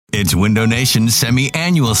It's Window Nation's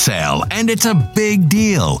semi-annual sale, and it's a big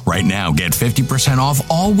deal. Right now, get 50% off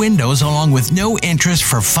all windows along with no interest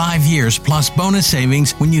for 5 years plus bonus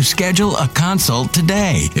savings when you schedule a consult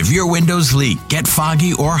today. If your windows leak, get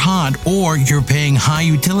foggy or hot, or you're paying high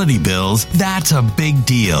utility bills, that's a big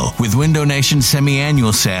deal. With Window Nation's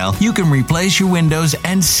semi-annual sale, you can replace your windows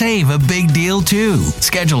and save a big deal too.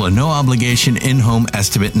 Schedule a no-obligation in-home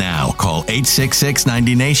estimate now. Call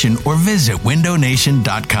 866-90NATION or visit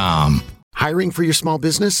windownation.com. Hiring for your small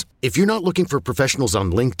business? If you're not looking for professionals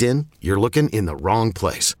on LinkedIn, you're looking in the wrong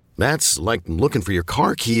place. That's like looking for your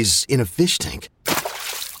car keys in a fish tank.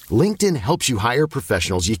 LinkedIn helps you hire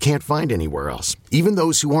professionals you can't find anywhere else, even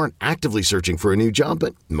those who aren't actively searching for a new job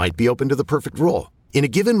but might be open to the perfect role. In a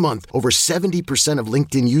given month, over 70% of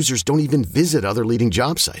LinkedIn users don't even visit other leading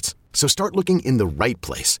job sites. So start looking in the right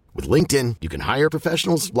place. With LinkedIn, you can hire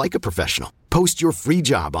professionals like a professional. Post your free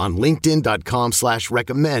job on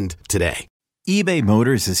linkedin.com/recommend today. eBay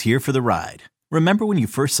Motors is here for the ride. Remember when you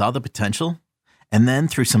first saw the potential? And then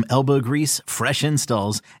through some elbow grease, fresh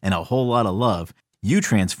installs, and a whole lot of love, you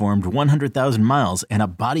transformed 100,000 miles and a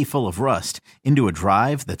body full of rust into a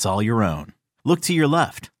drive that's all your own. Look to your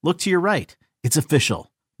left. Look to your right. It's official.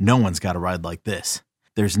 No one's got a ride like this.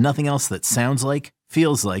 There's nothing else that sounds like,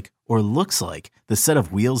 feels like, or looks like the set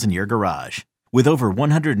of wheels in your garage. With over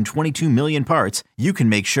 122 million parts, you can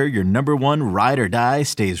make sure your number one ride or die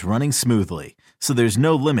stays running smoothly. So there's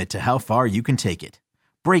no limit to how far you can take it.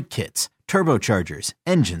 Brake kits, turbochargers,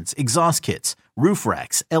 engines, exhaust kits, roof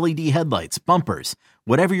racks, LED headlights, bumpers,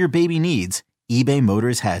 whatever your baby needs, eBay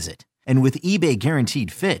Motors has it. And with eBay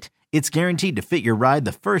Guaranteed Fit, it's guaranteed to fit your ride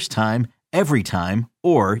the first time, every time,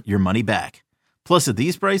 or your money back. Plus, at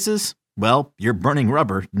these prices, well, you're burning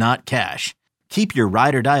rubber, not cash. Keep your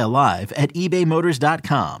ride or die alive at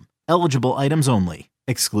ebaymotors.com. Eligible items only.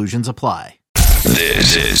 Exclusions apply.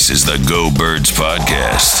 This is the Go Birds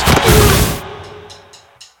Podcast.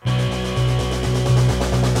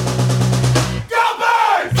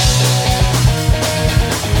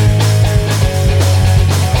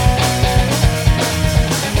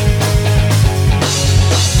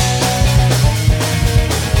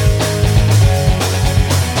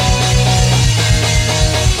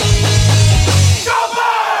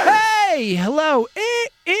 Hello,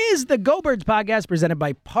 it is the Go Birds Podcast presented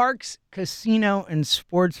by Parks Casino and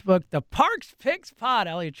Sportsbook. The Parks Picks Pod.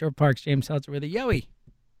 Elliot Shore Parks, James Seltzer with a Yoey.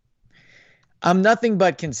 I'm nothing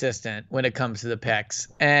but consistent when it comes to the picks.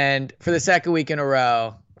 And for the second week in a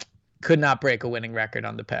row, could not break a winning record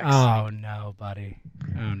on the picks. Oh, no, buddy.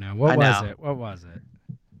 Oh, no. What was it?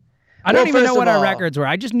 I don't even know what our records were.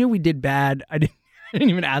 I just knew we did bad. I didn't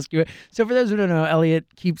even ask you it. So for those who don't know,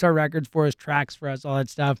 Elliot keeps our records for us, tracks for us, all that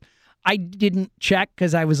stuff. I didn't check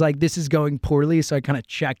because I was like, this is going poorly, so I kind of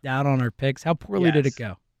checked out on our picks. How poorly did it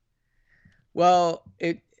go? Well,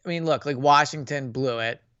 look, like Washington blew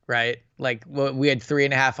it, right? Like we had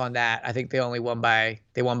 3.5 on that. I think they won by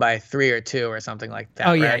 3 or 2 or something like that.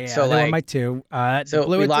 Oh yeah, right? yeah. So they won by 2. So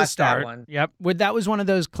blew we it to lost start. that one. Yep. That was one of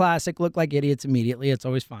those classic look like idiots immediately. It's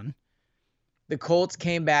always fun. The Colts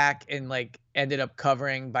came back and ended up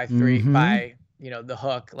covering by 3 by the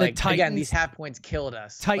hook. Again, these half points killed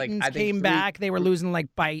us. Titans came back. They were losing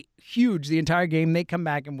by huge the entire game. They come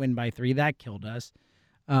back and win by 3. That killed us.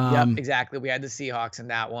 Yep, exactly. We had the Seahawks in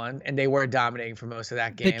that one, and they were dominating for most of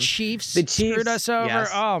that game. The Chiefs screwed us over. Yes.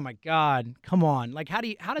 Oh my God! Come on, how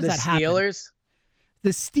does that happen? The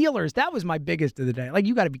Steelers. That was my biggest of the day.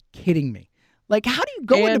 You got to be kidding me. How do you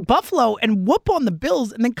go into Buffalo and whoop on the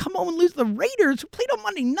Bills and then come home and lose the Raiders who played on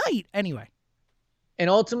Monday night? Anyway. And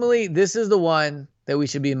ultimately, this is the one that we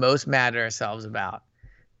should be most mad at ourselves about.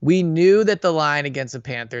 We knew that the line against the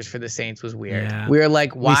Panthers for the Saints was weird. Yeah. We were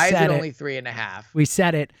like, why is it only 3.5? We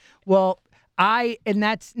said it. Well, and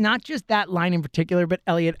that's not just that line in particular, but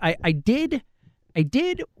Elliot, I did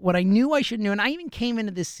what I knew I should do. And I even came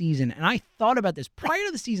into this season and I thought about this prior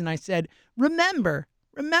to the season. I said, remember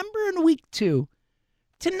in week 2,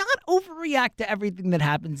 to not overreact to everything that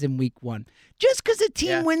happens in week 1. Just because a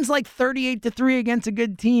team wins 38-3 against a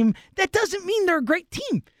good team, that doesn't mean they're a great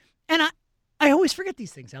team. And I always forget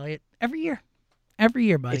these things, Elliot. Every year,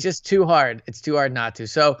 buddy. It's just too hard. It's too hard not to.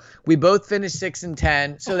 So we both finished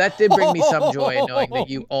 6-10. So that did bring me some joy knowing that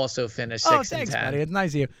you also finished 6-10. Thanks, buddy. It's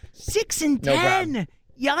nice of you. 6-10. No,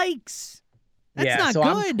 yikes. That's not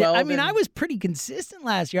good. I was pretty consistent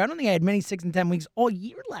last year. I don't think I had many 6-10 weeks all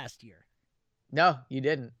year last year. No, you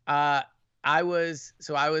didn't. I'm now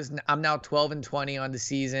 12-20 on the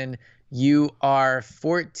season. You are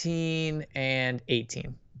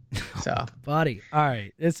 14-18. So, buddy. All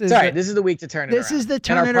right. This is This is the week to turn it around. This is the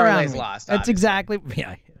turn it around. Lost, That's exactly.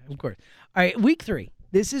 Yeah, of course. All right. Week 3.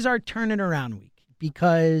 This is our turn it around week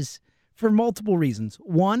because for multiple reasons.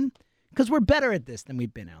 One, because we're better at this than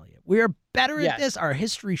we've been, Elliot. We are better at this. Our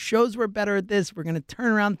history shows we're better at this. We're going to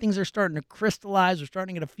turn around. Things are starting to crystallize. We're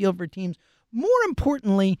starting to get a feel for teams. More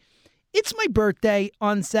importantly, it's my birthday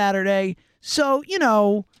on Saturday. So,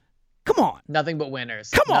 come on. Nothing but winners.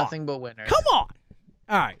 Come on. Nothing but winners. Come on.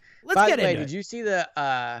 All right. Let's get into it. Did you see the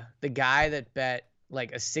guy that bet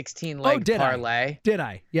like a 16-leg parlay? Did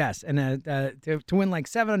I? Yes. And to win like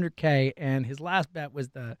 $700K, and his last bet was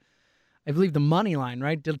I believe the money line,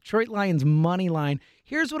 right? Detroit Lions money line.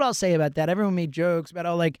 Here's what I'll say about that. Everyone made jokes about,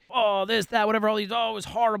 this, that, whatever, all these, it was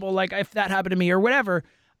horrible, like if that happened to me or whatever.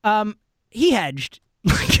 He hedged.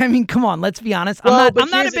 Come on, let's be honest. I'm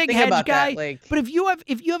not a big hedge guy. But if you have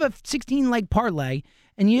a 16-leg parlay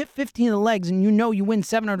and you hit 15 of the legs and you win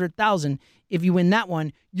 $700,000, if you win that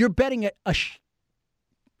one, you're betting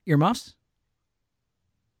earmuffs?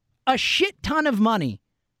 A shit ton of money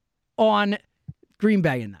on Green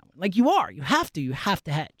Bay in that one. Like you have to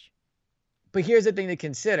hedge. But here's the thing to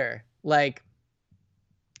consider. Like,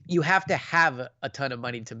 you have to have a ton of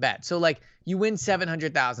money to bet. So like you win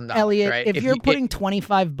 $700,000, Elliot, right? If you're putting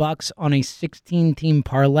 $25 on a 16-team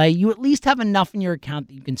parlay, you at least have enough in your account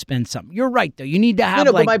that you can spend something. You're right though. You need to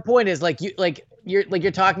have but my point is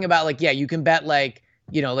you're talking about you can bet like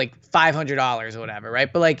 $500 or whatever,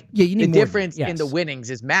 right? But you need the difference in the winnings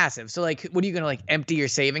is massive. So what are you going to empty your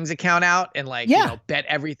savings account out and bet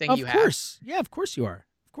everything you have? Of course. Yeah, of course you are.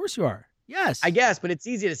 Of course you are. Yes. I guess, but it's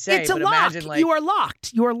easy to say. It's a lock. You are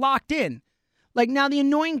locked. You are locked in. Now the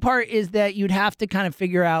annoying part is that you'd have to kind of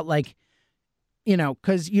figure out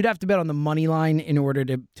because you'd have to bet on the money line in order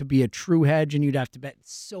to be a true hedge, and you'd have to bet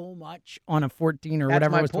so much on a 14 or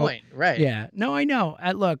whatever. That's my point, right? Yeah. No, I know.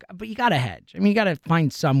 Look, but you got to hedge. You got to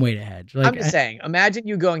find some way to hedge. I'm just saying, imagine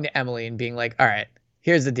you going to Emily and being like, all right,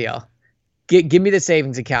 here's the deal. Give me the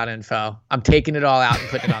savings account info. I'm taking it all out and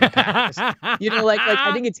putting it on the Packers.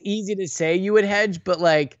 I think it's easy to say you would hedge, but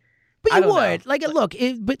you would. Look,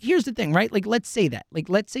 but here's the thing, right? Let's say that.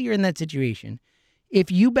 Let's say you're in that situation.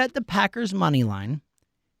 If you bet the Packers money line,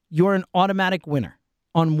 you're an automatic winner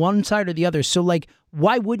on one side or the other. So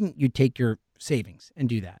why wouldn't you take your savings and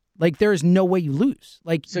do that? There is no way you lose.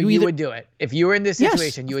 So you would do it. If you were in this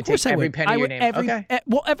situation, you would take every penny of your name.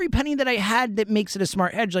 Every penny that I had that makes it a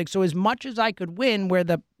smart hedge. So as much as I could win where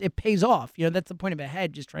it pays off. That's the point of a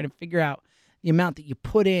hedge, is trying to figure out the amount that you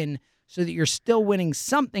put in so that you're still winning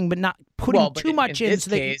something, but not putting too much in. In this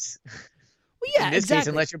case, in this case,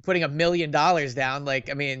 unless you're putting $1 million down, right,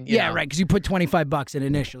 because you put $25 in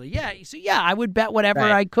initially. Yeah, so I would bet whatever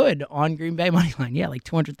I could on Green Bay money line. Yeah,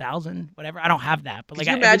 $200,000, whatever. I don't have that, but Could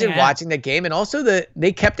you imagine watching that game? And also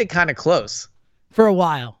they kept it kind of close for a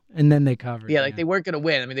while, and then they covered. Yeah, they weren't going to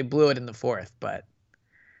win. I mean, they blew it in the fourth, but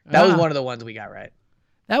that was one of the ones we got right.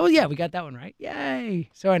 We got that one right.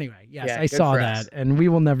 Yay! So anyway, yes, I saw that, and we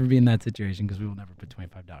will never be in that situation because we will never put $25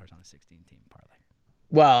 on a 16-team parlay.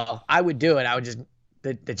 Well, I would do it. I would just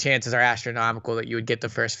the chances are astronomical that you would get the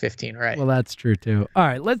first 15 right. Well, that's true too. All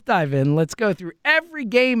right, let's dive in. Let's go through every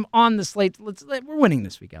game on the slate. We're winning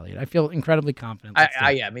this week, Elliot. I feel incredibly confident.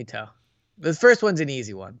 Yeah, me too. The first one's an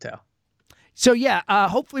easy one too. So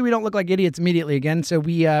hopefully we don't look like idiots immediately again. So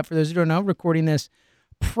we, for those who don't know, recording this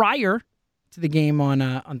prior to the game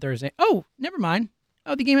on Thursday. Oh, never mind.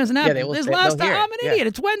 Oh, the game hasn't happened. This last time, I'm an idiot.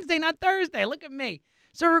 It's Wednesday, not Thursday. Look at me.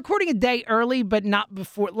 So we're recording a day early, but not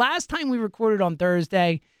before. Last time we recorded on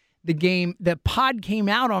Thursday, the pod came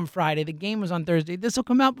out on Friday. The game was on Thursday. This will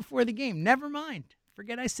come out before the game. Never mind.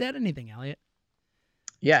 Forget I said anything, Elliot.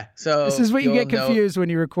 Yeah. So this is what you get confused when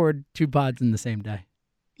you record two pods in the same day.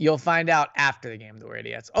 You'll find out after the game that we're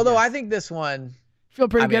idiots. Although I think this one, feel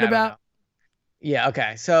pretty good about. Yeah,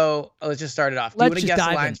 okay. So let's just start it off. Do you want to guess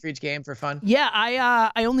the lines for each game for fun? Yeah,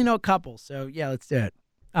 I only know a couple, so let's do it.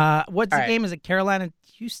 What's the game? Is it Carolina,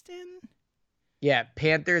 Houston? Yeah,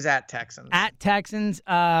 Panthers at Texans. At Texans,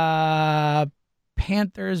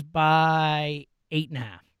 Panthers by 8.5.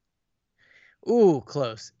 Ooh,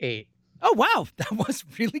 close. 8. Oh, wow. That was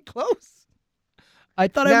really close. I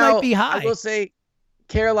thought it might be high. I will say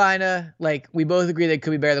Carolina, we both agree they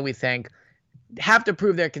could be better than we think. Have to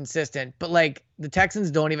prove they're consistent, but the Texans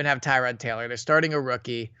don't even have Tyrod Taylor. They're starting a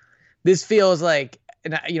rookie. This feels like,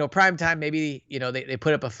 prime time, maybe, they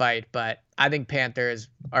put up a fight, but I think Panthers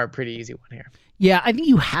are a pretty easy one here. Yeah, I think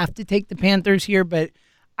you have to take the Panthers here, but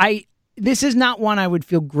this is not one I would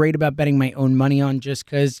feel great about betting my own money on just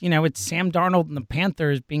because, it's Sam Darnold and the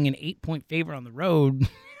Panthers being an 8-point favorite on the road.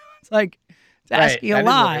 It's asking a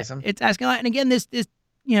lot. It's asking a lot. And again, this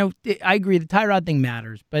I agree, the Tyrod thing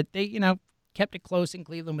matters, but they, kept it close in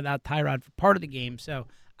Cleveland without Tyrod for part of the game. So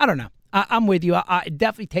I don't know. I'm with you. I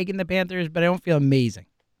definitely taking the Panthers, but I don't feel amazing.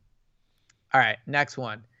 All right, next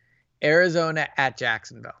one. Arizona at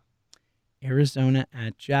Jacksonville. Arizona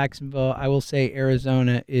at Jacksonville. I will say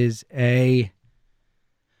Arizona is if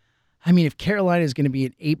Carolina is going to be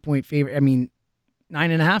an 8-point favorite,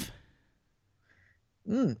 9.5.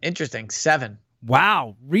 Interesting. 7.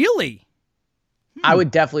 Wow, really? I would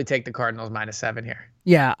definitely take the Cardinals -7 here.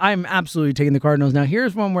 Yeah, I'm absolutely taking the Cardinals. Now,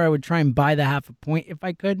 here's one where I would try and buy the 0.5 point if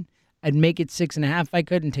I could. I'd make it 6.5 if I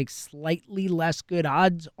could and take slightly less good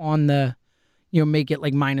odds on the, make it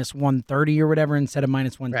like -130 or whatever instead of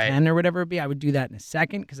 -110 or whatever it be. I would do that in a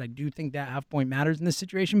second because I do think that 0.5 point matters in this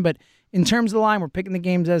situation. But in terms of the line, we're picking the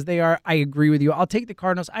games as they are. I agree with you. I'll take the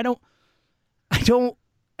Cardinals. I don't.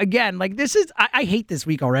 Again, this is, I hate this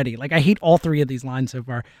week already. I hate all three of these lines so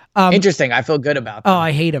far. Interesting. I feel good about them. Oh,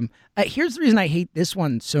 I hate them. Here's the reason I hate this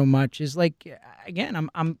one so much is again,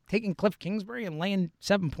 I'm taking Cliff Kingsbury and laying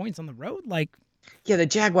 7 points on the road. Yeah, the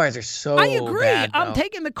Jaguars are so I agree. bad, I'm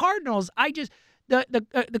taking the Cardinals. I just,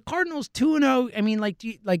 the Cardinals 2-0.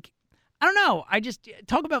 I don't know. I just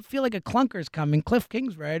feel like a clunker's coming. Cliff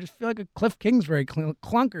Kingsbury. I just feel like a Cliff Kingsbury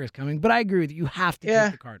clunker is coming. But I agree with you. You have to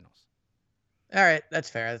take the Cardinals. All right, that's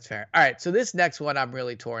fair. All right, so this next one I'm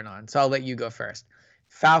really torn on, so I'll let you go first.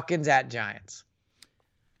 Falcons at Giants.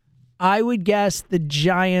 I would guess the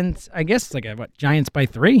Giants. I guess it's Giants by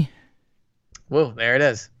 3. Whoa, there it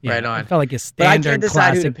is. Yeah, right on. I felt like a standard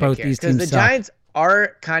classic. Both these teams because the Giants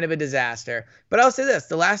are kind of a disaster. But I'll say this: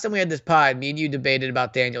 the last time we had this pod, me and you debated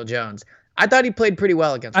about Daniel Jones. I thought he played pretty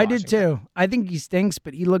well against Washington. I did too. I think he stinks,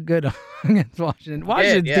 but he looked good against Washington.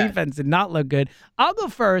 Washington's defense did not look good. I'll go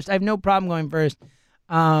first. I have no problem going first.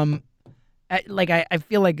 I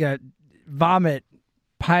feel like a vomit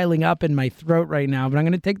piling up in my throat right now, but I'm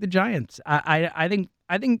going to take the Giants. I think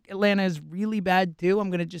Atlanta is really bad too. I'm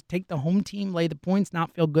going to just take the home team, lay the points,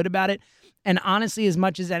 not feel good about it. And honestly, as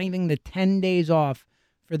much as anything, the 10 days off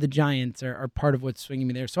for the Giants are part of what's swinging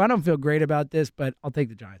me there. So I don't feel great about this, but I'll take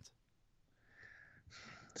the Giants.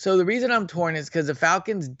 So the reason I'm torn is because the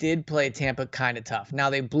Falcons did play Tampa kind of tough. Now,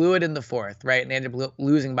 they blew it in the fourth, right? And they ended up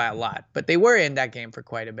losing by a lot. But they were in that game for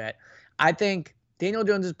quite a bit. I think Daniel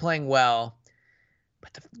Jones is playing well,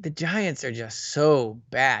 but the Giants are just so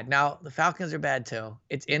bad. Now, the Falcons are bad too.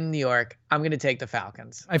 It's in New York. I'm going to take the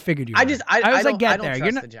Falcons. I figured you I would. just, I don't get trust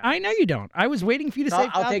there. the Giants. I know you don't. I was waiting for you to say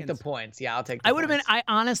Falcons. I'll take the points. Yeah, I'll take the points. I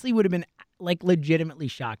honestly would have been legitimately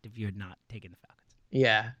shocked if you had not taken the Falcons.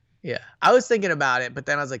 Yeah. Yeah, I was thinking about it, but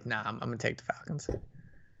then I was like, nah, I'm going to take the Falcons. All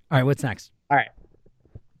right, what's next? All right.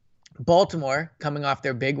 Baltimore coming off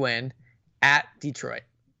their big win at Detroit.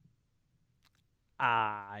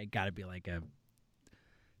 I got to be like a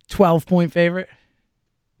 12-point favorite.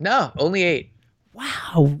 No, only 8.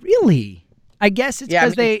 Wow, really? I guess it's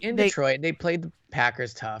because Detroit, they played the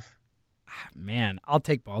Packers tough. Man, I'll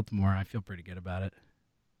take Baltimore. I feel pretty good about it.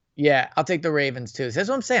 Yeah, I'll take the Ravens too. So that's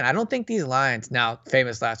what I'm saying. I don't think these lines, now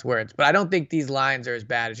famous last words, but I don't think these lines are as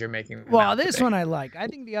bad as you're making them out this today. one I like. I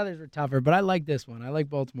think the others were tougher, but I like this one. I like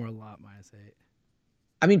Baltimore a lot, -8.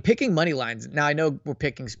 I mean, picking money lines. Now I know we're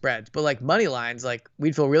picking spreads, but money lines,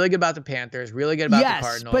 we'd feel really good about the Panthers, really good about the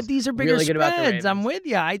Cardinals. Yes, but these are bigger really good about the spreads. I'm Ravens. with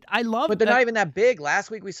you. I love. But they're not even that big.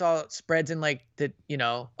 Last week we saw spreads in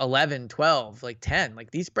 11, 12, 10.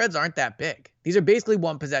 These spreads aren't that big. These are basically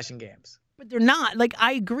one possession games. But they're not.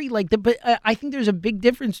 I agree. But I think there's a big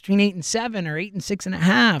difference between 8 and 7 or 8 and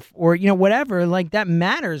 6.5 or whatever. That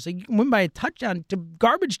matters. You can win by a touchdown to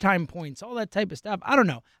garbage time points, all that type of stuff. I don't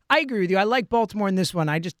know. I agree with you. I like Baltimore in this one.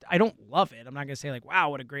 I don't love it. I'm not gonna say wow,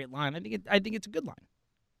 what a great line. I think it's a good line.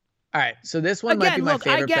 All right, so this one might be my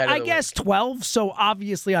favorite bet of the I guess week. 12. So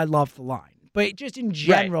obviously I love the line, but just in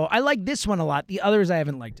general, I like this one a lot. The others I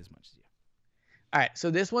haven't liked as much as you. All right, so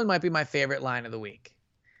this one might be my favorite line of the week.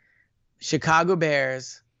 Chicago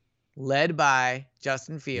Bears, led by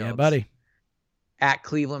Justin Fields. Yeah, buddy. At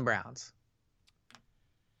Cleveland Browns.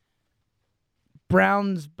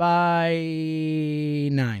 Browns by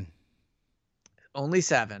 9. Only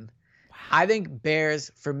 7. Wow. I think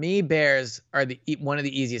Bears, for me, Bears are one of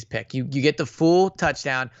the easiest pick. You get the full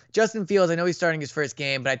touchdown. Justin Fields, I know he's starting his first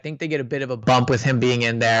game, but I think they get a bit of a bump with him being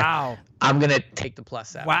in there. Wow. I'm going to take the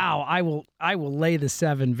 +7. Wow, I will lay the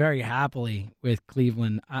 7 very happily with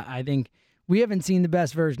Cleveland. I think we haven't seen the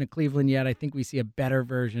best version of Cleveland yet. I think we see a better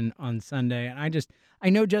version on Sunday. And I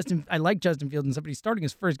like Justin Fields and somebody starting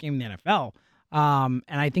his first game in the NFL. And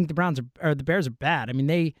I think the Bears are bad. I mean,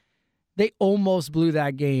 they almost blew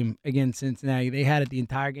that game against Cincinnati. They had it the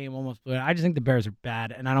entire game, almost blew it. I just think the Bears are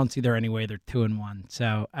bad, and I don't see there any way they're 2-1.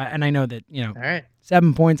 So, and I know that all right,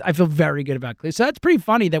 7 points. I feel very good about Cleveland. So that's pretty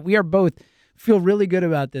funny that we are both feel really good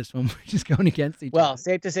about this one. We're just going against each Well, other.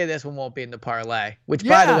 safe to say this one won't be in the parlay. Which, by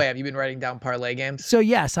Yeah. the way, have you been writing down parlay games? So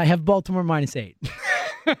yes, I have Baltimore -8.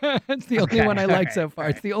 It's the only Okay, one I like all so right, far. all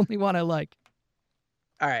It's the only one I like.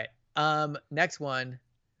 All right. Next one,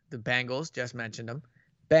 the Bengals. Just mentioned them.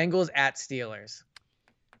 Bengals at Steelers.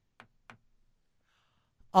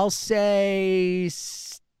 I'll say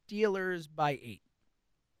Steelers by 8.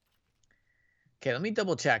 Okay, let me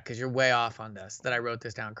double check because you're way off on this. That I wrote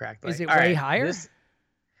this down correctly. Is it All way right, higher? this-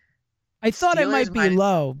 I thought it might Steelers be minus-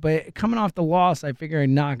 low, but coming off the loss, I figure I'd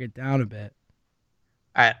knock it down a bit.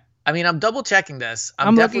 all right. I mean, I'm double checking this.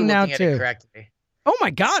 I'm definitely looking now, at too. it correctly. Oh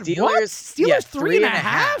my God! what? Steelers yeah,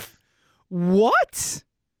 3.5? What?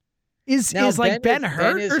 Is Now, like Ben is-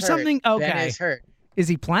 hurt is or something? Okay. Ben is hurt. Is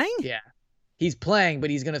he playing? Yeah. He's playing,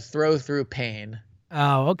 but he's going to throw through pain.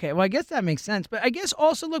 Oh, okay. Well, I guess that makes sense. But I guess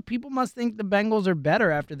also, look, people must think the Bengals are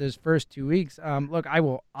better after those first 2 weeks. Look, I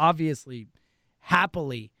will obviously,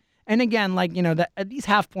 happily, and again, like, at these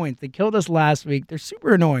half points, they killed us last week. They're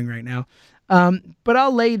super annoying right now. But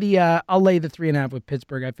I'll lay the 3.5 with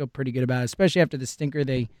Pittsburgh. I feel pretty good about it, especially after the stinker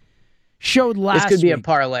they showed last week. This could be a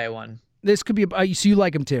parlay one. This could be so you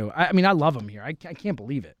like them too. I mean, I love them here. I can't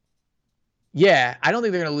believe it. Yeah, I don't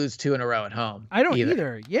think they're going to lose 2 in a row at home. I don't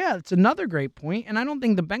either. Yeah, it's another great point, and I don't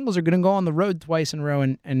think the Bengals are going to go on the road twice in a row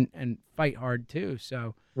and fight hard too.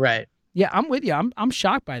 So Right. yeah, I'm with you. I'm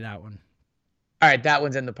shocked by that one. All right, that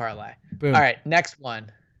one's in the parlay. Boom. All right, next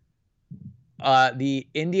one. The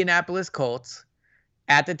Indianapolis Colts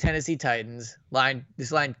at the Tennessee Titans.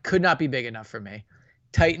 This line could not be big enough for me.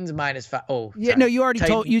 Titans -5. Oh, Yeah, sorry. no, you already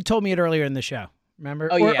Titans- told me it earlier in the show. Remember?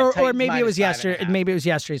 Oh, yeah, or Titans maybe it was yesterday. -5.5. Maybe it was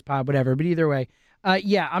yesterday's pod, whatever. But either way,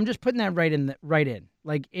 yeah, I'm just putting that right in.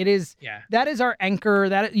 Like it is. Yeah, That is our anchor.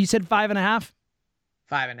 That you said 5.5.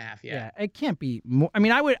 5.5. Yeah. It can't be more. I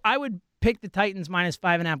mean, I would pick the Titans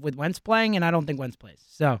 -5.5 with Wentz playing, and I don't think Wentz plays.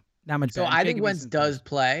 So not much. So better. I think Jacob Wentz Eason's does plays.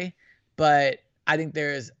 play, but I think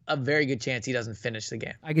there's a very good chance he doesn't finish the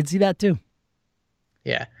game. I could see that too.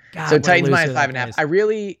 Yeah. God, So what a Titans loser that -5.5. is. I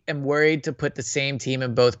really am worried to put the same team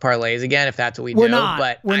in both parlays again if that's what we We're do. not.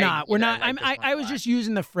 But We're I- not. We're you know, not. like this one I a was lot. just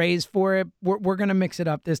using the phrase for it. We're gonna mix it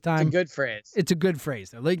up this It's a time. good phrase. It's a good phrase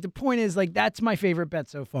though. Like the point is, like that's my favorite bet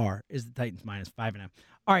so far is the Titans -5.5.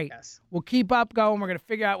 All right, Yes. we'll keep up going. We're gonna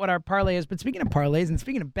figure out what our parlay is. But speaking of parlays and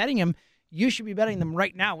speaking of betting them, you should be betting them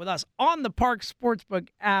right now with us on the Park Sportsbook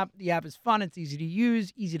app. The app is fun. It's easy to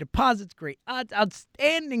use, easy deposits, great odds,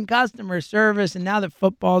 outstanding customer service. And now that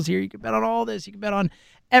football's here, you can bet on all this. You can bet on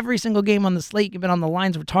every single game on the slate. You can bet on the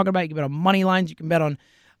lines we're talking about. You can bet on money lines. You can bet on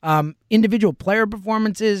individual player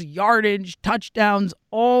performances, yardage, touchdowns,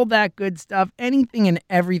 all that good stuff. Anything and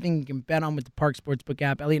everything you can bet on with the Park Sportsbook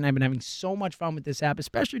app. Elliot and I have been having so much fun with this app,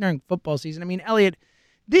 especially during football season. I mean, Elliot,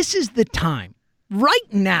 this is the time.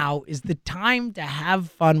 Right now is the time to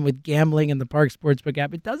have fun with gambling in the Park Sportsbook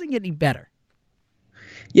app. It doesn't get any better.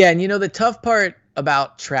 Yeah, and the tough part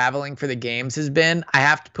about traveling for the games has been I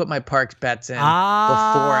have to put my Parks bets in before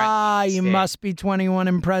I You must be 21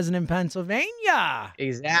 and present in Pennsylvania.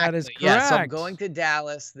 Exactly. That is Yeah, so I'm correct. going to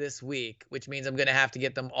Dallas this week, which means I'm going to have to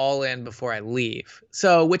get them all in before I leave.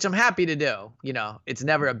 So, which I'm happy to do. It's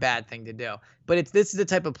never a bad thing to do. But this is the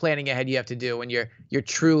type of planning ahead you have to do when you're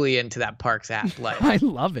truly into that Parks app life. I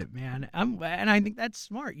love it, man. And I think that's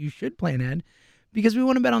smart. You should plan ahead because we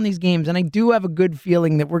want to bet on these games. And I do have a good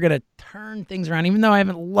feeling that we're going to turn things around. Even though I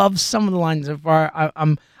haven't loved some of the lines so far,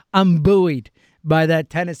 I'm buoyed by that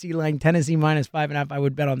Tennessee line, Tennessee -5.5. I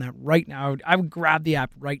would bet on that right now. I would grab the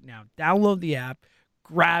app right now. Download the app,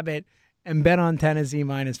 grab it, and bet on Tennessee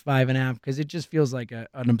 -5.5 because it just feels like an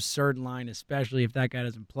absurd line, especially if that guy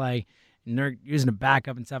doesn't play. And they're using a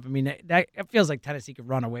backup and stuff. I mean, it feels like Tennessee could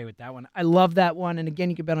run away with that one. I love that one. And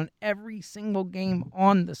again, you can bet on every single game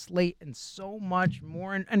on the slate and so much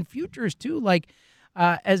more. And futures, too. Like,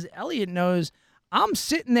 as Elliot knows, I'm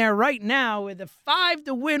sitting there right now with a 5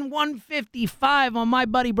 to win 155 on my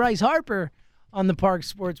buddy Bryce Harper on the Park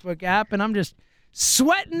Sportsbook app. And I'm just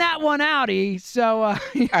sweating that one out, E. So, All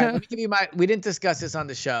right, let me give you we didn't discuss this on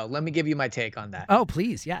the show. Let me give you my take on that. Oh,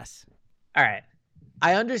 please. Yes. All right.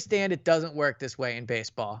 I understand it doesn't work this way in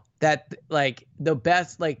baseball. That the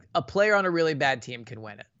best, a player on a really bad team can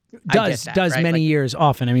win it. Does right? many years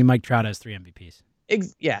often. I mean, Mike Trout has 3 MVPs.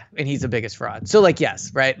 Yeah, and he's the biggest fraud. So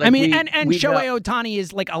yes, right? I mean, and we Shohei know- Ohtani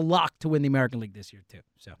is like a lock to win the American League this year too.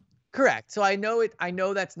 So correct. So I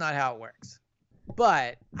know that's not how it works.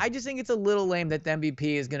 But I just think it's a little lame that the MVP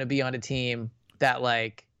is going to be on a team that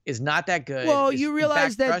is not that good. Well, is, you in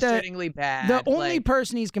realize fact, that frustratingly bad. the only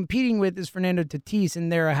person he's competing with is Fernando Tatis,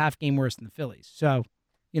 and they're a half game worse than the Phillies. So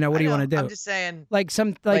What do you want to do? I'm just saying. Like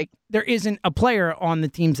there isn't a player on the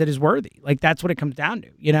teams that is worthy. Like that's what it comes down to,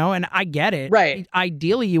 And I get it. Right.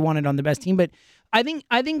 Ideally, you want it on the best team, but I think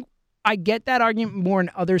I get that argument more in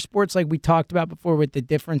other sports, like we talked about before, with the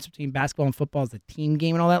difference between basketball and football is the team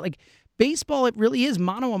game and all that. Like baseball, it really is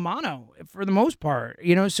mano a mano for the most part,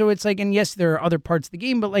 So it's like, and yes, there are other parts of the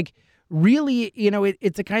game, but like really,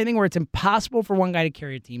 it's the kind of thing where it's impossible for one guy to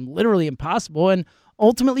carry a team, literally impossible, and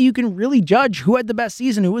ultimately, you can really judge who had the best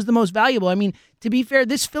season, who was the most valuable. I mean, to be fair,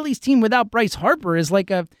 this Phillies team without Bryce Harper is like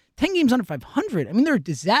a 10 games under 500. I mean, they're a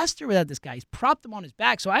disaster without this guy. He's propped them on his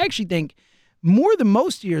back. So I actually think more than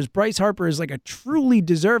most years, Bryce Harper is like a truly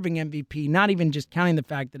deserving MVP, not even just counting the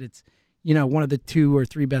fact that it's, one of the 2 or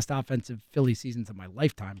 3 best offensive Philly seasons of my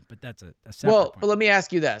lifetime. But that's a separate point. But let me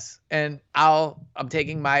ask you this, and I'm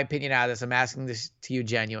taking my opinion out of this. I'm asking this to you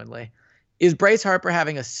genuinely. Is Bryce Harper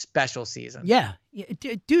having a special season? Yeah.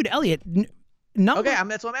 Dude, Elliot. Okay,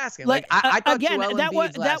 that's what I'm asking. I thought again, Joel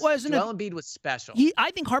Embiid was special. I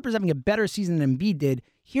think Harper's having a better season than Embiid did.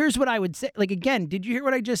 Here's what I would say. Again, did you hear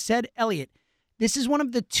what I just said, Elliot? This is one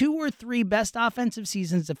of the 2 or 3 best offensive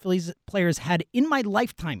seasons the Phillies players had in my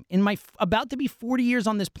lifetime. In my about to be 40 years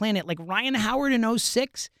on this planet, like Ryan Howard in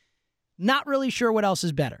 2006. Not really sure what else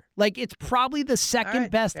is better. Like, it's probably the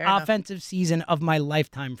second best offensive season of my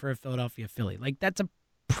lifetime for a Philadelphia Philly. Like, that's a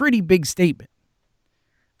pretty big statement.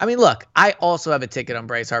 I mean, look, I also have a ticket on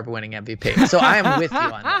Bryce Harper winning MVP, so I am with you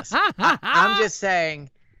on this. I'm just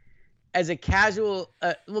saying, as a casual,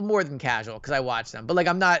 well, more than casual, because I watch them, but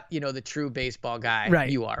I'm not, the true baseball guy.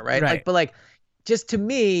 Right. You are, right? Just to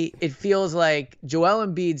me, it feels like Joel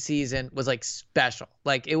Embiid's season was special.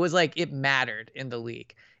 It was it mattered in the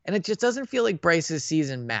league. And it just doesn't feel like Bryce's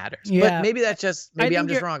season matters. Yeah. But maybe that's just I'm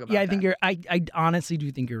just wrong about that. Yeah, I think I honestly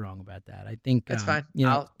do think you're wrong about that. I think that's fine.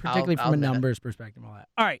 Particularly from a numbers perspective and all that.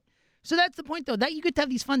 All right. So that's the point, though, that you get to have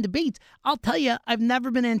these fun debates. I'll tell you, I've never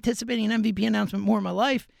been anticipating an MVP announcement more in my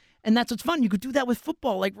life. And that's what's fun. You could do that with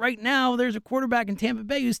football. Like right now, there's a quarterback in Tampa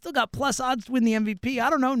Bay who's still got plus odds to win the MVP. I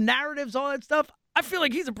don't know, narratives, all that stuff. I feel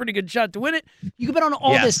like he's a pretty good shot to win it. You can bet on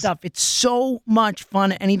all this stuff. It's so much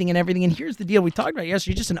fun, anything and everything. And here's the deal we talked about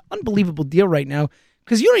yesterday. Just an unbelievable deal right now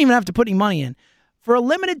because you don't even have to put any money in. For a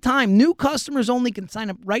limited time, new customers only can sign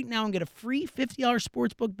up right now and get a free $50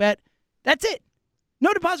 sportsbook bet. That's it.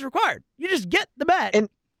 No deposit required. You just get the bet. And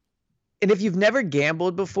if you've never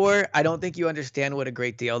gambled before, I don't think you understand what a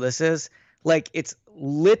great deal this is. It's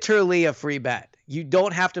literally a free bet. You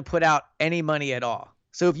don't have to put out any money at all.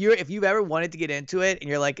 So if you've ever wanted to get into it and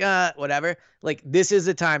you're like, whatever, this is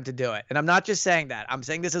the time to do it. And I'm not just saying that. I'm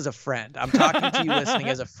saying this as a friend. I'm talking to you listening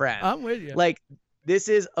as a friend. I'm with you. This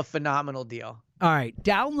is a phenomenal deal. All right.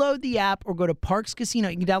 Download the app or go to Parx Casino.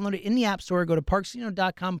 You can download it in the App Store. Go to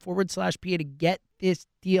parxcasino.com/PA to get this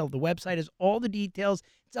deal. The website has all the details.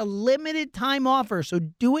 It's a limited time offer. So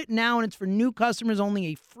do it now. And it's for new customers only.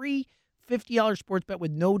 A free $50 sports bet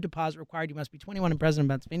with no deposit required. You must be 21 and present in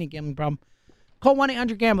Pennsylvania. Gambling problem? Call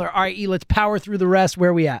 1-800-GAMBLER. All right, E, let's power through the rest. Where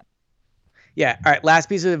are we at? Yeah. All right. Last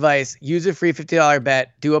piece of advice. Use a free $50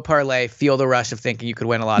 bet. Do a parlay. Feel the rush of thinking you could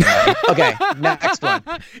win a lot of money. Okay. Next one.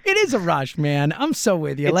 It is a rush, man. I'm so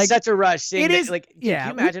with you. It's such a rush. It is. Can you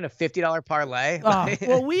imagine a $50 parlay?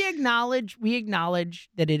 Well, we acknowledge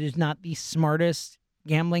that it is not the smartest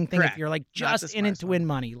gambling thing. Correct. If you're just in it to win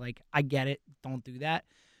money, I get it. Don't do that.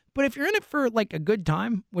 But if you're in it for a good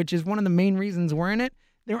time, which is one of the main reasons we're in it,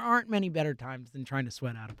 there aren't many better times than trying to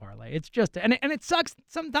sweat out a parlay. It's just, and it sucks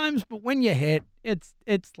sometimes, but when you hit, it's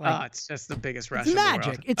it's just the biggest rush. It's magic. In the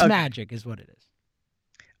world. It's magic, is what it is.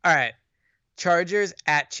 All right, Chargers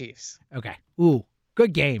at Chiefs. Okay. Ooh,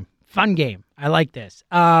 good game, fun game. I like this.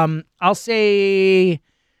 I'll say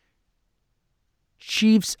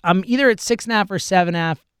Chiefs. I'm either at 6.5 or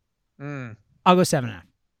 7.5. I'll go 7.5.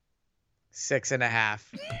 6.5.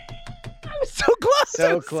 So close.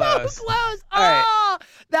 So close. All right.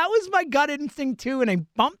 That was my gut instinct too, and I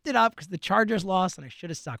bumped it up because the Chargers lost, and I should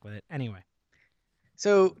have stuck with it. Anyway.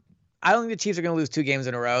 So I don't think the Chiefs are going to lose 2 games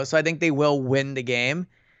in a row, so I think they will win the game.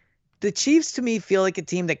 The Chiefs, to me, feel like a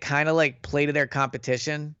team that kind of play to their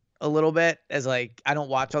competition a little bit. As I don't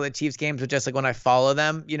watch all the Chiefs games, but just when I follow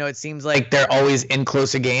them, it seems like they're always in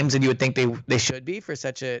closer games, and you would think they should be for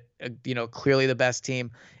such a clearly the best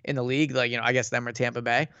team in the league. I guess them or Tampa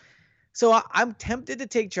Bay. So I'm tempted to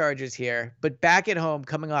take Chargers here, but back at home,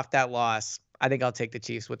 coming off that loss, I think I'll take the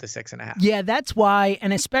Chiefs with the 6.5. Yeah, that's why,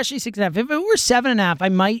 and especially 6.5. If it were 7.5, I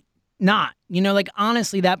might not.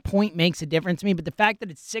 Honestly, that point makes a difference to me. But the fact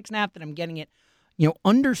that it's 6.5, that I'm getting it,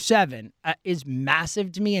 under 7 is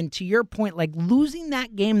massive to me. And to your point, losing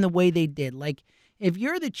that game the way they did, if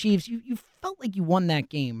you're the Chiefs, you felt like you won that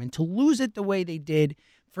game, and to lose it the way they did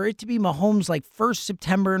for it to be Mahomes' like first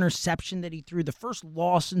September interception that he threw, the first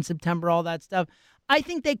loss in September, all that stuff. I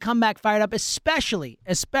think they come back fired up, especially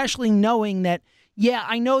knowing that, yeah,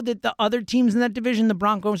 I know that the other teams in that division, the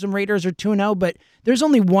Broncos and Raiders, are 2-0, but there's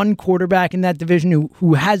only one quarterback in that division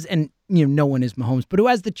who has, and no one is Mahomes, but who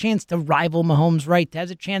has the chance to rival Mahomes, right?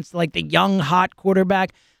 Has a chance to like the young, hot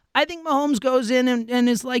quarterback. I think Mahomes goes in and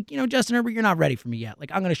is like, Justin Herbert, you're not ready for me yet.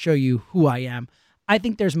 Like, I'm going to show you who I am. I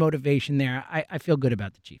think there's motivation there. I feel good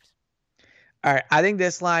about the Chiefs. All right. I think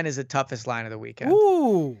this line is the toughest line of the weekend.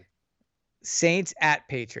 Ooh. Saints at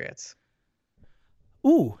Patriots.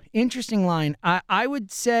 Ooh, interesting line. I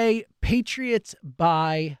would say Patriots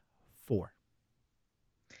by 4.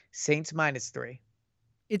 Saints -3.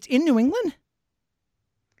 It's in New England?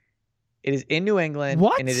 It is in New England.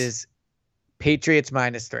 What? And it is Patriots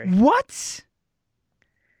 -3. What?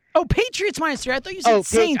 Oh, Patriots -3. I thought you said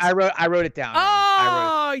Saints. I wrote it down.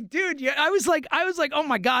 Oh, dude, yeah, I was like, oh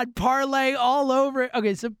my God, parlay all over it.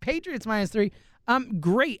 Okay, so Patriots -3.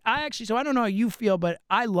 Great. So I don't know how you feel, but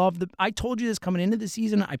I told you this coming into the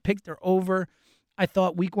season. I picked their over. I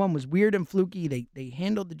thought week 1 was weird and fluky. They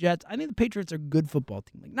handled the Jets. I think the Patriots are a good football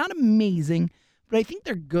team. Like, not amazing, but I think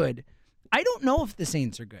they're good. I don't know if the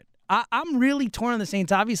Saints are good. I'm really torn on the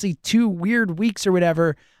Saints. Obviously, 2 weird weeks or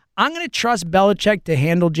whatever. I'm going to trust Belichick to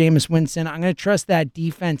handle Jameis Winston. I'm going to trust that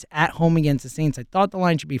defense at home against the Saints. I thought the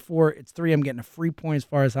line should be 4. It's 3. I'm getting a free point as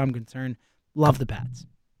far as I'm concerned. Love the Pats.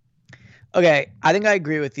 Okay, I think I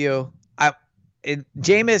agree with you.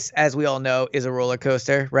 Jameis, as we all know, is a roller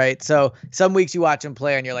coaster, right? So some weeks you watch him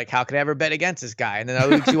play and you're like, how could I ever bet against this guy? And then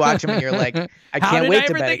other weeks you watch him and you're like, I can't wait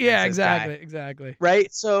to bet against this guy. Exactly.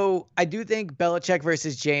 Right? So I do think Belichick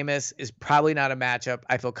versus Jameis is probably not a matchup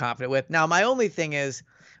I feel confident with. Now, my only thing is,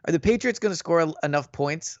 are the Patriots going to score enough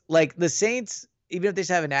points? Like the Saints, even if they just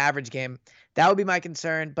have an average game, that would be my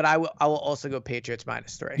concern, but I will also go Patriots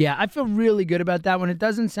 -3. Yeah, I feel really good about that one. It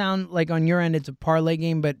doesn't sound like on your end it's a parlay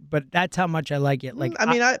game, but that's how much I like it. Like,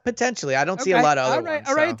 potentially. I don't see a lot of other ones.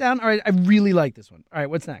 I'll write it down. All right, I really like this one. All right,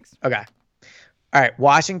 what's next? Okay. All right,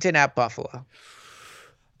 Washington at Buffalo.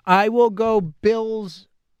 I will go Bills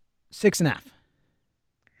 6.5.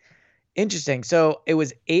 Interesting. So it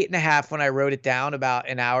was 8.5 when I wrote it down about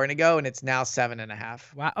an hour ago, and it's now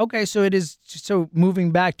 7.5. Wow. Okay, so it is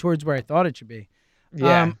moving back towards where I thought it should be.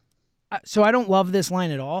 Yeah. So I don't love this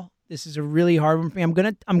line at all. This is a really hard one for me. I'm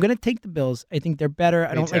gonna take the Bills. I think they're better.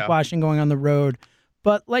 I don't like Washington going on the road,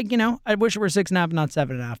 but I wish it were 6.5, not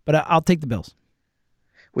 7.5. But I'll take the Bills.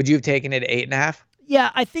 Would you have taken it at 8.5?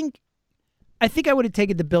 Yeah, I think I would have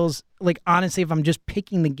taken the Bills, like, honestly, if I'm just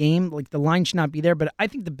picking the game, like, the line should not be there, but I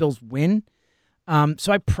think the Bills win.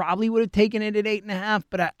 So I probably would have taken it at 8.5,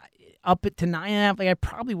 but up it to 9.5, like, I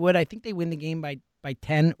probably would. I think they win the game by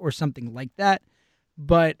 10 or something like that,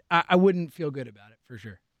 but I wouldn't feel good about it for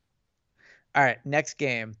sure. All right, next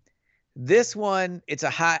game. This one, it's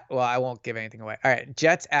I won't give anything away. All right,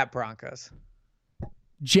 Jets at Broncos.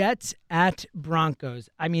 Jets at Broncos.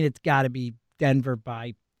 I mean, it's got to be Denver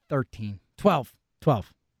by 13. 12.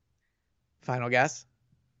 Final guess?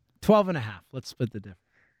 12.5. Let's split the difference.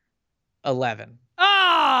 11.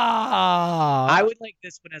 Ah! I would like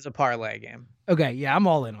this one as a parlay game. Okay, yeah, I'm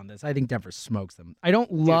all in on this. I think Denver smokes them. I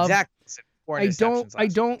don't love. Exactly. I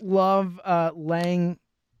don't love laying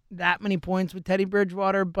that many points with Teddy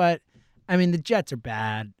Bridgewater, but I mean the Jets are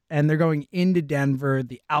bad, and they're going into Denver.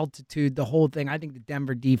 The altitude, the whole thing. I think the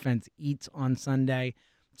Denver defense eats on Sunday.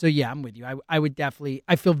 So, yeah, I'm with you. I would definitely –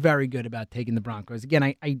 I feel very good about taking the Broncos.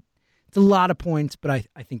 Again, it's a lot of points, but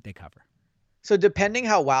I think they cover. So, depending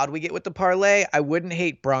how wild we get with the parlay, I wouldn't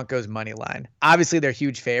hate Broncos' money line. Obviously, they're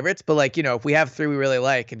huge favorites, but, if we have 3 we really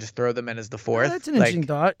like and just throw them in as the 4th. That's an interesting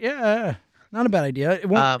thought. Yeah, not a bad idea. It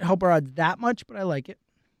won't help our odds that much, but I like it.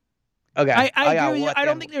 Okay. I agree with you. I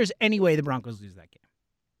don't think there's any way the Broncos lose that game.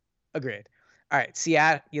 Agreed. All right,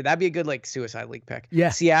 Seattle. Yeah, that'd be a good, suicide league pick. Yeah.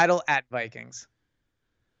 Seattle at Vikings.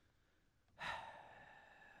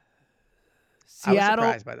 I was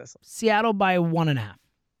surprised by this. Seattle by 1.5.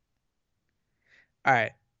 All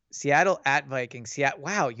right. Seattle at Vikings.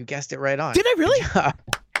 Wow, you guessed it right on. Did I really?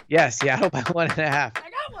 Yeah, Seattle by 1.5. I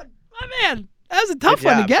got one. My man. That was a tough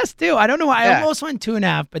one to guess, too. I don't know why. I almost went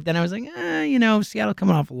 2.5, but then I was like, Seattle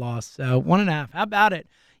coming off a loss. So 1.5. How about it?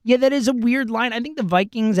 Yeah, that is a weird line. I think the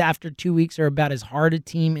Vikings, after 2 weeks, are about as hard a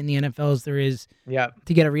team in the NFL as there is to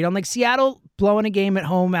get a read on. Like, Seattle blowing a game at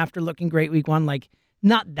home after looking great week 1,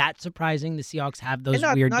 not that surprising. The Seahawks have those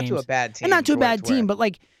weird games. Not to a bad team. And not to a bad team, but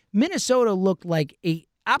Minnesota looked like a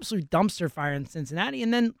absolute dumpster fire in Cincinnati,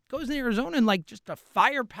 and then goes to Arizona and just a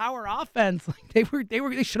firepower offense. They should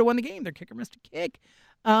have won the game. Their kicker missed a kick.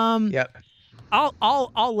 Yep.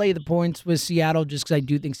 I'll lay the points with Seattle just because I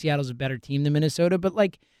do think Seattle's a better team than Minnesota. But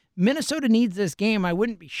like Minnesota needs this game. I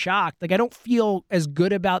wouldn't be shocked. Like I don't feel as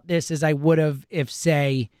good about this as I would have if,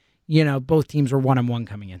 say, both teams were 1-1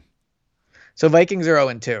 coming in. So Vikings are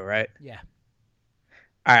 0-2, right? Yeah.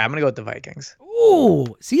 All right, I'm gonna go with the Vikings.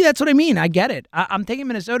 Ooh, see, that's what I mean. I get it. I'm taking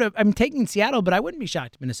Minnesota. I'm taking Seattle, but I wouldn't be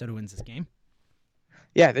shocked if Minnesota wins this game.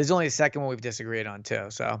 Yeah, there's only a second one we've disagreed on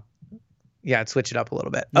too. So yeah, switch it up a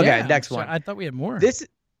little bit. Okay, Yeah, next one. I thought we had more. This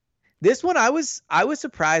one I was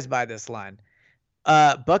surprised by this line.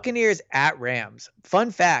 Buccaneers at Rams.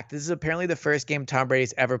 Fun fact: this is apparently the first game Tom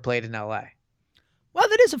Brady's ever played in LA. Well,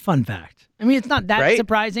 that is a fun fact. I mean, it's not that Right?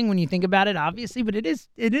 surprising when you think about it, obviously, but it is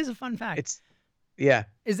a fun fact. Yeah.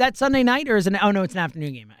 Is that Sunday night or is it? Oh no, it's an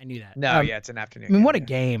afternoon game. I knew that. No, yeah, it's an afternoon. I mean, game, what a yeah.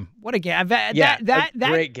 game! What a game!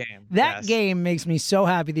 Great game. That game makes me so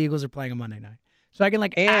happy the Eagles are playing on Monday night, so I can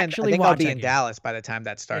And actually I think watch I'll be that in game. Dallas by the time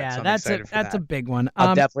that starts. Yeah, so I'm that's excited for a that. big one.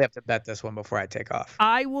 I'll definitely have to bet this one before I take off.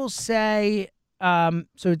 I will say, so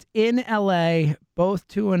it's in LA, both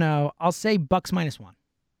 2-0. I'll say Bucks -1.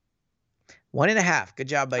 1.5. Good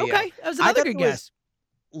job by you. Okay, that was I another thought good it was guess.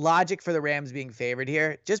 Logic for the Rams being favored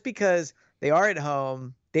here, just because they are at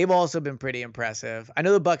home. They've also been pretty impressive. I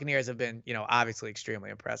know the Buccaneers have been, obviously extremely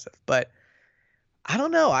impressive, but I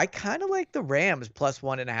don't know. I kind of like the Rams plus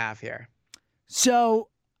 1.5 here. So,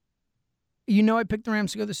 I picked the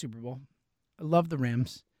Rams to go to the Super Bowl. I love the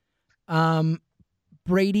Rams.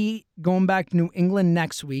 Brady going back to New England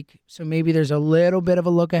next week, so maybe there's a little bit of a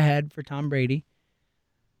look ahead for Tom Brady.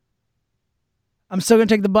 I'm still going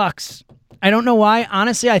to take the Bucks. I don't know why.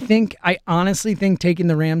 Honestly, I honestly think taking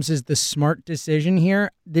the Rams is the smart decision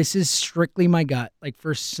here. This is strictly my gut. Like,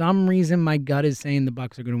 for some reason, my gut is saying the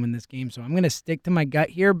Bucks are going to win this game, so I'm going to stick to my gut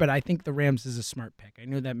here, but I think the Rams is a smart pick. I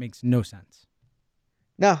know that makes no sense.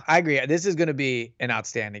 No, I agree. This is going to be an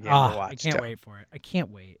outstanding game to watch. I can't wait for it. I can't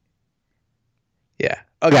wait. Yeah.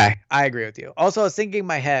 Okay. I agree with you. Also, I was thinking in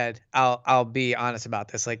my head, I'll be honest about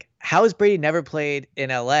this. Like, how has Brady never played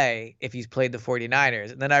in LA if he's played the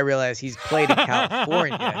 49ers? And then I realized he's played in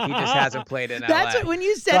California. He just hasn't played in LA. That's what, when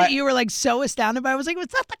you said it, you were like so astounded by it. I was like,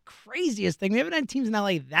 it's not the craziest thing. We haven't had teams in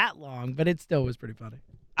LA that long, but it still was pretty funny.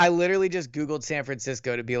 I literally just Googled San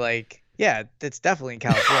Francisco to be like, yeah, it's definitely in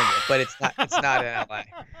California, but it's not in LA.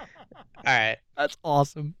 All right. That's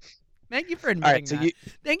awesome. Thank you for admitting that.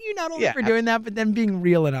 Thank you not only for doing that, but then being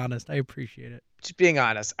real and honest. I appreciate it. Just being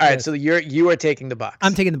honest. All right, so you are taking the Bucks.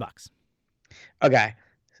 I'm taking the Bucks. Okay.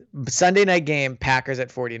 Sunday night game, Packers at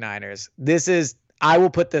 49ers. I will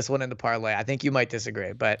put this one in the parlay. I think you might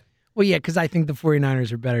disagree, but. Well, yeah, because I think the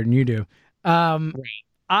 49ers are better than you do.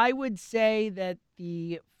 I would say that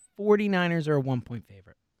the 49ers are a 1-point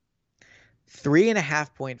favorite.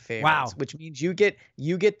 3.5-point favorites. Wow. Which means you get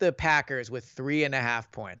the Packers with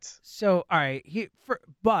 3.5 points. So, all right.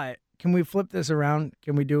 But can we flip this around?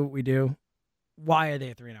 Can we do what we do? Why are they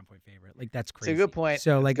a 3.5-point favorite? Like, that's crazy. It's a good point.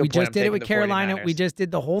 So, like, we just did it with Carolina. 49ers. We just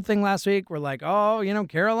did the whole thing last week. We're like, oh,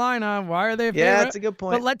 Carolina, why are they a favorite? Yeah, that's a good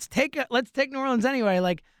point. But let's take New Orleans anyway.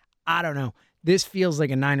 Like, I don't know. This feels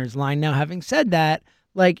like a Niners line. Now, having said that,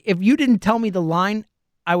 like, if you didn't tell me the line,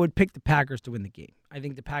 I would pick the Packers to win the game. I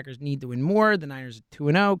think the Packers need to win more. The Niners are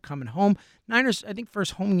 2-0 coming home. Niners, I think,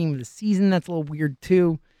 first home game of the season. That's a little weird,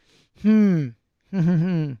 too. I'm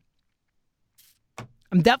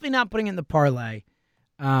definitely not putting it in the parlay.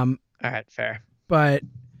 All right, fair. But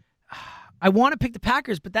I want to pick the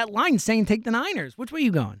Packers, but that line's saying take the Niners. Which way are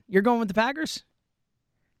you going? You're going with the Packers?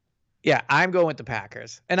 Yeah, I'm going with the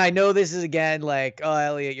Packers. And I know this is, again, like, oh,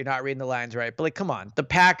 Elliot, you're not reading the lines right. But, like, come on. The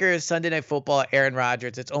Packers, Sunday Night Football, Aaron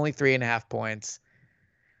Rodgers, it's only 3.5 points.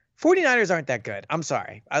 49ers aren't that good. I'm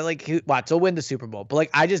sorry. They'll win the Super Bowl. But, like,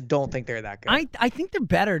 I just don't think they're that good. I think they're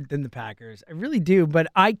better than the Packers. I really do. But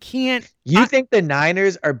I can't. You think the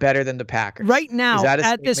Niners are better than the Packers? Right now,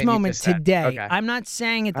 at this moment, today. Okay. I'm not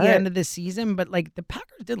saying at the end of the season, but, like, the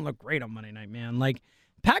Packers didn't look great on Monday night, man. Like,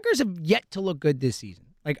 Packers have yet to look good this season.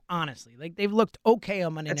 Like, honestly, like, they've looked okay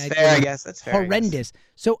on Monday night. That's fair, I guess. That's fair. Horrendous.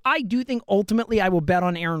 So I do think ultimately I will bet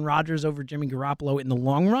on Aaron Rodgers over Jimmy Garoppolo in the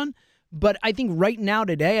long run. But I think right now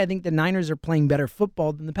today, I think the Niners are playing better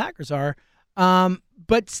football than the Packers are.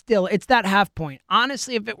 But still, it's that half point.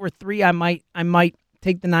 Honestly, if it were 3, I might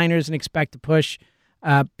take the Niners and expect to push.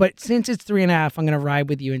 But since it's 3.5, I'm going to ride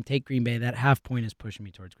with you and take Green Bay. That half point is pushing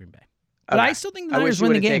me towards Green Bay. But I still think the Niners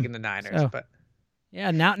win the game. I wish you would have taken the Niners, but.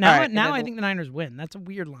 Yeah, now I think the Niners win. That's a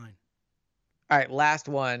weird line. All right, last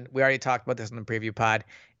one. We already talked about this in the preview pod.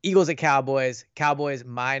 Eagles at Cowboys. Cowboys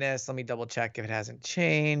minus. Let me double check if it hasn't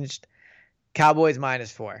changed. Cowboys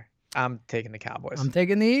 -4. I'm taking the Cowboys. I'm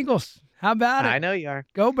taking the Eagles. How about it? I know you are.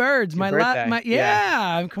 Go Birds. It's your birthday.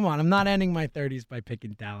 Yeah. Come on. I'm not ending my 30s by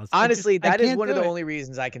picking Dallas. Honestly, I that is can't one of do the it. only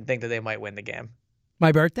reasons I can think that they might win the game.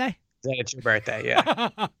 My birthday? That it's your birthday, yeah.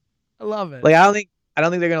 I love it. Like I don't think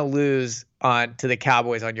they're gonna lose to the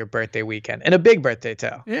Cowboys on your birthday weekend, and a big birthday too.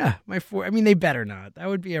 Yeah, I mean, they better not. That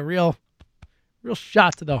would be a real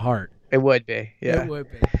shot to the heart. It would be, yeah. It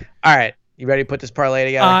would be. All right, you ready to put this parlay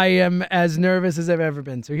together? I am as nervous as I've ever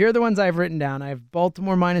been. So here are the ones I've written down. I have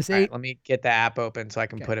Baltimore -8. All right, let me get the app open so I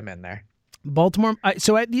can put them in there. Baltimore.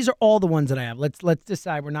 These are all the ones that I have. Let's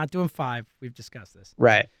decide. We're not doing 5. We've discussed this.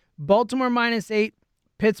 Right. Baltimore -8.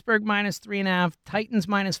 Pittsburgh -3.5, Titans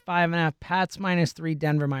 -5.5, Pats -3,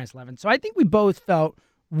 Denver -11. So I think we both felt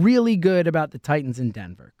really good about the Titans in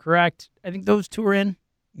Denver, correct? I think those two are in.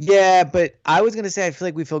 Yeah, but I was gonna say I feel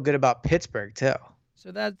like we feel good about Pittsburgh too.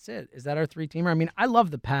 So that's it. Is that our 3-teamer? I mean, I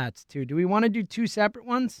love the Pats too. Do we want to do 2 separate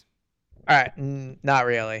ones? All right, not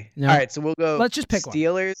really. No. All right, so we'll go. Let's just pick one.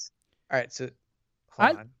 Steelers. All right, so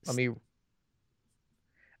hold on.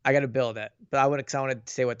 I got to build it, but I want to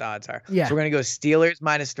say what the odds are. Yeah. So we're going to go Steelers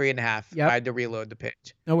 -3.5. Yep. I had to reload the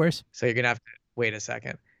page. No worries. So you're going to have to wait a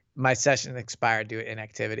second. My session expired due to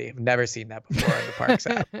inactivity. I've never seen that before in the Parks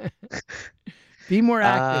app. Be more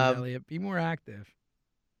active, Elliot. Be more active.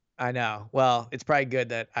 I know. Well, it's probably good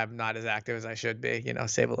that I'm not as active as I should be.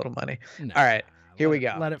 Save a little money. No, All right, here we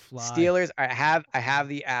go. Let it fly. Steelers. I have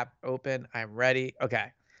the app open. I'm ready.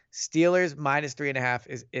 Okay. Steelers -3.5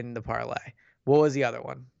 is in the parlay. What was the other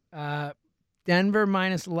one? Denver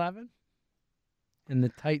 -11 and the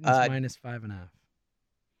Titans -5.5.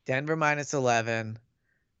 Denver -11,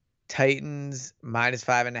 Titans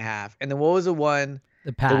 -5.5, and then what was the one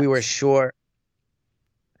The Pats. that we were sure?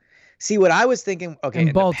 See what I was thinking. Okay,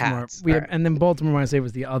 and Baltimore. The Pats. And then Baltimore -8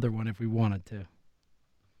 was the other one if we wanted to.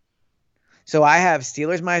 So I have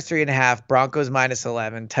Steelers -3.5, Broncos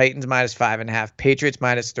 -11, Titans -5.5, Patriots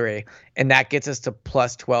 -3, and that gets us to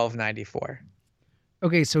plus 1294.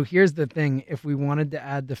 Okay, so here's the thing. If we wanted to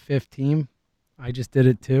add the 5th team, I just did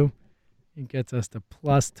it too. It gets us to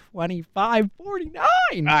plus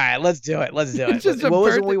 2549. All right, let's do it. Let's do it. Just a What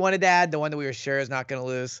was the birthday- one we wanted to add? The one that we were sure is not going to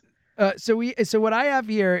lose? So what I have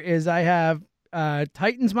here is I have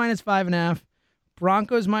Titans -5.5,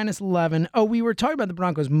 Broncos -11. Oh, we were talking about the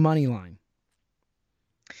Broncos money line.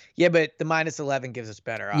 Yeah, but the -11 gives us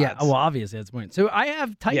better odds. Yeah, well, obviously that's the point. So I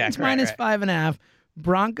have Titans right. -5.5,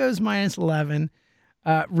 Broncos -11,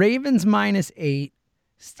 Ravens -8.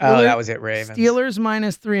 Oh, that was it, Ravens. Steelers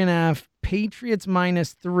 -3.5, Patriots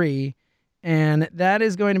 -3, and that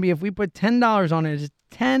is going to be, if we put $10 on it, it's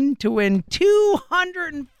 10 to win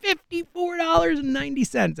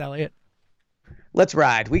 $254.90, Elliot. Let's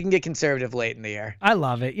ride. We can get conservative late in the year. I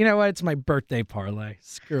love it. You know what? It's my birthday parlay.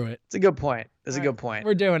 Screw it. It's a good point. That's a good point.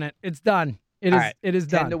 We're doing it. It's done. It All is. right. It is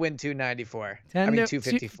 10 done. to win 294. 10 to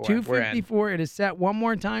 254. 254. It is set one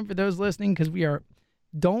more time for those listening because we are.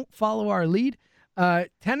 Don't follow our lead.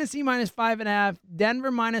 Tennessee -5.5,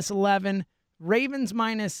 Denver -11, Ravens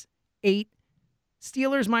 -8,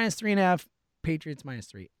 Steelers -3.5, Patriots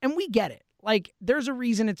 -3, and we get it. Like, there's a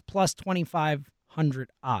reason it's plus 2,500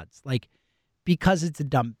 odds. Like, because it's a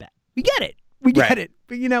dumb bet. We get it. We get it.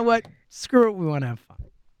 But you know what? Screw it. We want to have fun.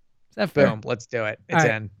 Is that fair? Boom. Let's do it. It's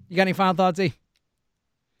in. You got any final thoughts, E?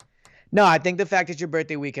 No, I think the fact it's your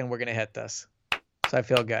birthday weekend, we're going to hit this. So I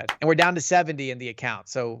feel good. And we're down to 70 in the account.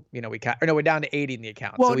 So, we're down to 80 in the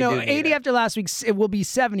account. Well, so we no, do need 80 it. after last week. It will be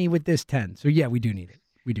 70 with this 10. So, yeah, we do need it.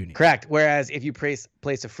 We do need Correct. Whereas if you place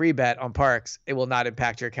a free bet on Parks, it will not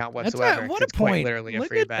impact your account That's whatsoever. right. What a It's quite point. literally a Look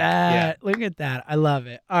free at bet. that. Look at that. I love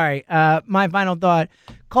it. All right. My final thought.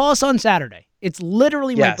 Call us on Saturday. It's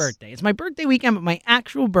literally my Yes. birthday. It's my birthday weekend, but my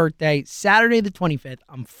actual birthday, Saturday the 25th.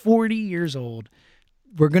 I'm 40 years old.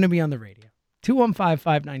 We're going to be on the radio.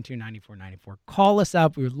 215-592-9494. Call us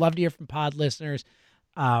up. We would love to hear from pod listeners.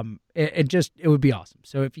 It would be awesome.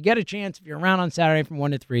 So if you get a chance, if you're around on Saturday from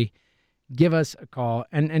 1 to 3, give us a call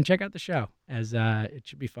and check out the show, as it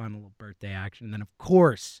should be fun, a little birthday action. And then, of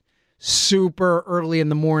course, super early in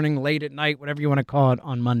the morning, late at night, whatever you want to call it,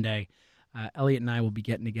 on Monday, Elliot and I will be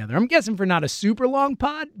getting together. I'm guessing for not a super long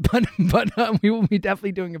pod, but we will be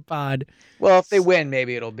definitely doing a pod. Well, if they win,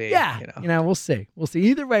 maybe it'll be. Yeah, we'll see. We'll see.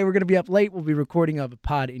 Either way, we're going to be up late. We'll be recording a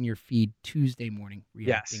pod in your feed Tuesday morning,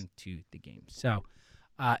 reacting to the game. So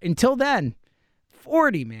until then,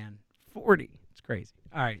 40, man. 40. It's crazy.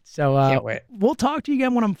 All right. So Can't wait. We'll talk to you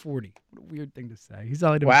again when I'm 40. What a weird thing to say. He's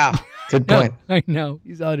Elliot. Wow. Good point. I know.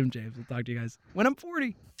 He's Elliot James. We'll talk to you guys when I'm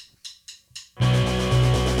 40.